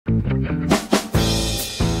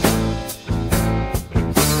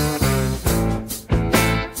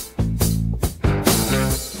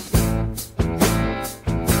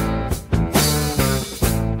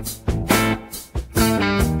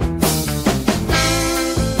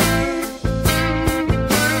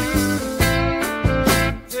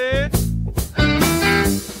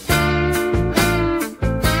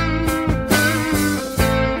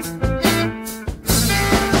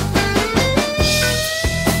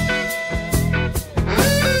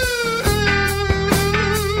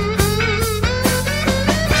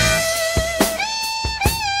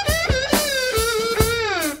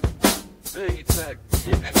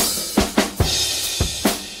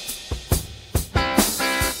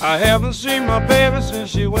I haven't seen my baby since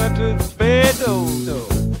she went to the Voodoo.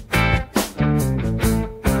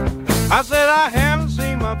 I said I haven't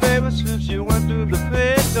seen my baby since she went to the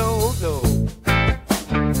Voodoo.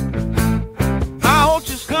 I hope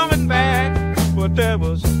she's coming back, but that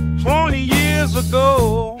was 20 years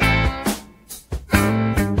ago.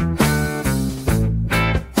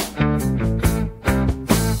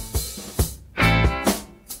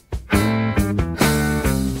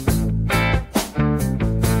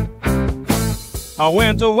 I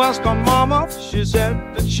went to ask her mama, she said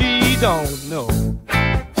that she don't know.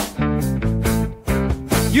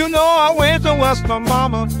 You know, I went to ask her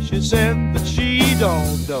mama, she said that she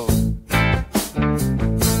don't know.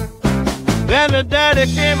 Then the daddy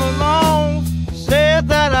came along, said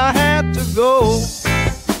that I had to go.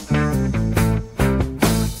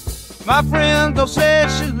 My friends don't say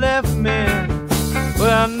she left me,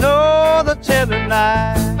 but I know the telling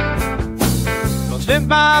lie. If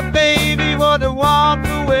my baby would have walked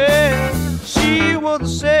away, she would have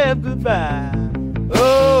said goodbye.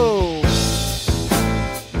 Oh.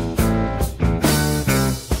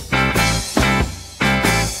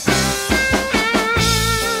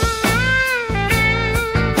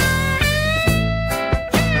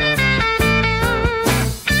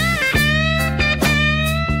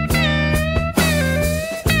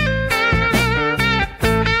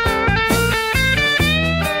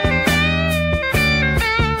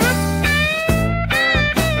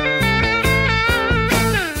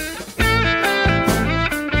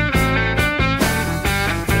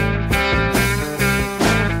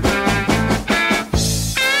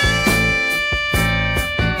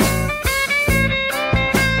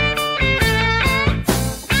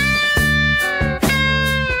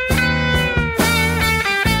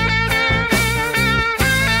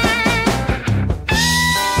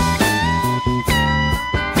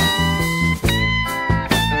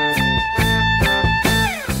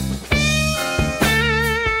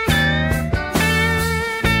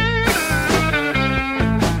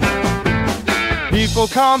 People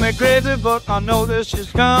call me crazy, but I know that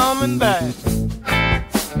she's coming back.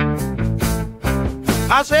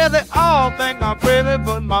 I said they all think I'm crazy,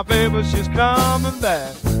 but my baby, she's coming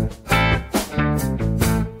back.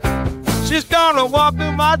 She's gonna walk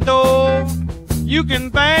through my door, you can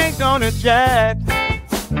bank on it, Jack.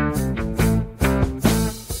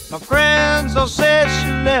 My friends all said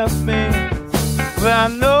she left me, but I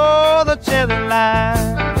know the telling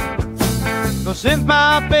lie. But since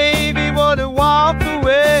my baby would have walked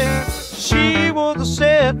away, she would have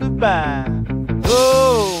said goodbye. Oh.